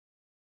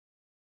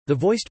The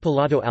voiced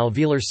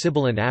palato-alveolar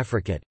sibilant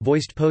affricate,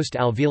 voiced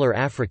post-alveolar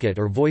affricate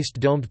or voiced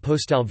domed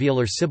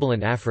postalveolar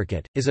sibilant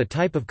affricate, is a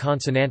type of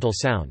consonantal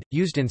sound,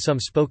 used in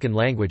some spoken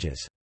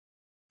languages.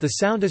 The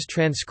sound is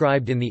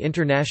transcribed in the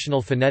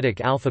International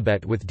Phonetic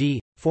Alphabet with D,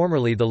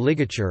 formerly the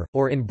ligature,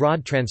 or in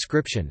broad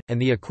transcription,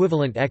 and the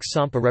equivalent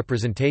ex-sampa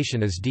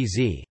representation is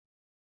DZ.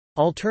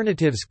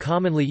 Alternatives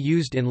commonly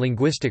used in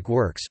linguistic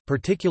works,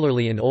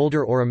 particularly in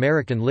older or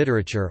American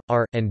literature,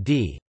 are, and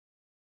D.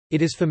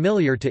 It is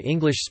familiar to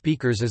English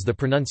speakers as the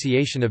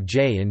pronunciation of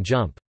J in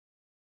jump.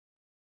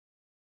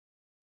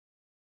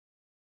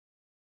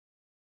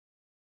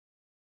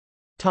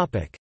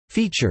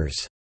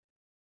 Features.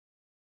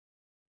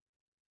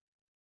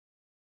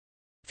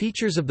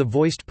 Features of the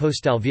voiced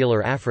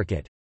postalveolar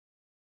affricate.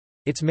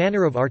 Its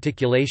manner of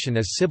articulation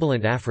is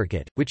sibilant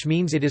affricate, which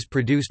means it is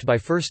produced by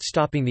first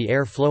stopping the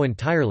air flow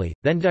entirely,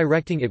 then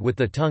directing it with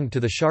the tongue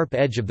to the sharp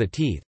edge of the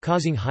teeth,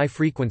 causing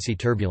high-frequency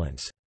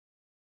turbulence.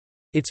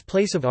 Its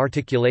place of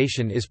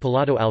articulation is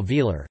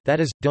palato-alveolar, that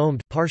is, domed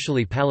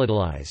partially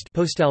palatalized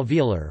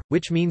postalveolar,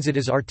 which means it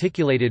is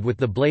articulated with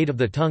the blade of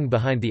the tongue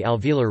behind the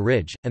alveolar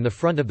ridge, and the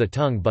front of the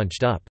tongue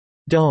bunched up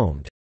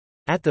domed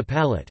at the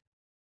palate.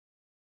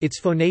 Its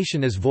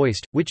phonation is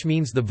voiced, which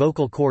means the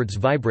vocal cords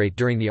vibrate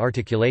during the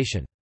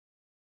articulation.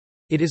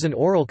 It is an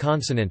oral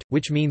consonant,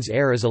 which means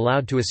air is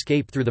allowed to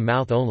escape through the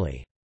mouth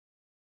only.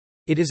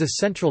 It is a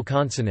central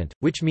consonant,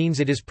 which means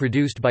it is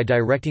produced by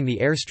directing the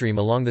airstream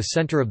along the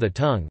center of the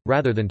tongue,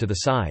 rather than to the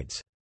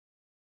sides.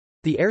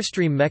 The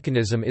airstream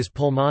mechanism is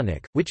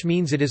pulmonic, which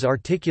means it is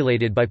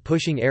articulated by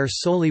pushing air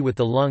solely with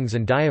the lungs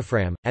and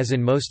diaphragm, as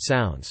in most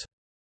sounds.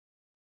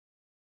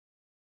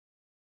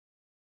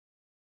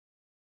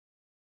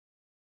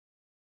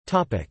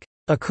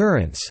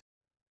 Occurrence.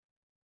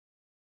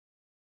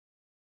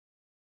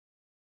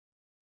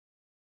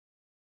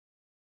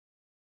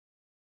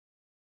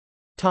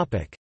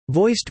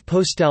 Voiced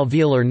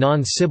postalveolar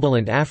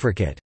non-sibilant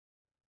affricate.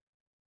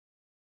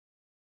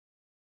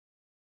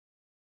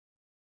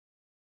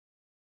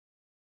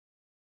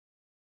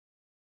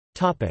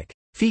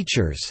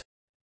 Features.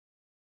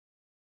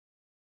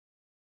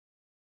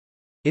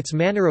 Its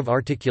manner of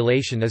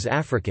articulation is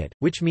affricate,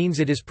 which means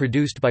it is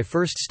produced by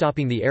first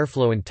stopping the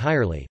airflow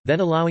entirely,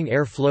 then allowing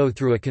air flow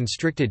through a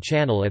constricted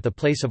channel at the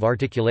place of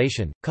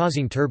articulation,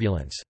 causing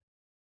turbulence.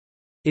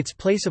 Its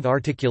place of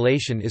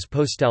articulation is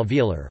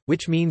postalveolar,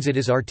 which means it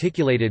is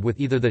articulated with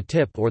either the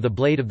tip or the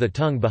blade of the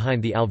tongue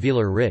behind the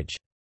alveolar ridge.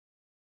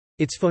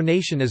 Its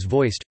phonation is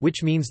voiced,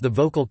 which means the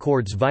vocal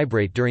cords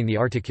vibrate during the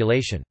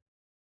articulation.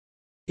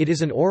 It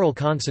is an oral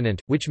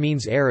consonant, which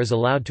means air is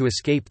allowed to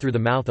escape through the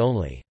mouth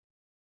only.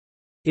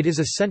 It is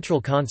a central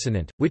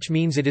consonant, which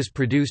means it is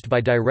produced by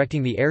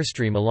directing the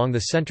airstream along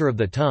the center of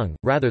the tongue,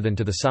 rather than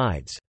to the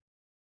sides.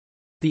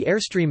 The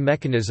airstream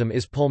mechanism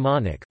is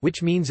pulmonic,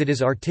 which means it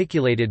is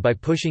articulated by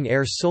pushing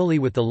air solely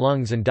with the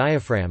lungs and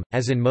diaphragm,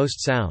 as in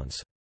most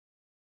sounds.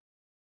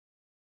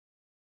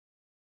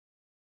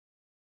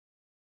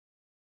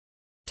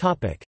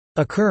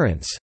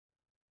 Occurrence.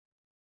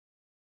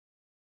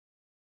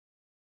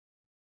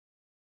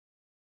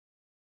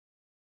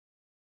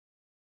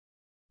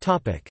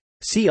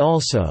 See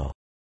also: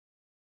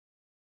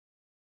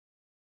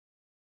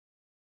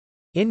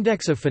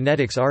 Index of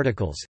phonetics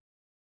articles.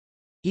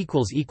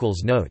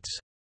 Notes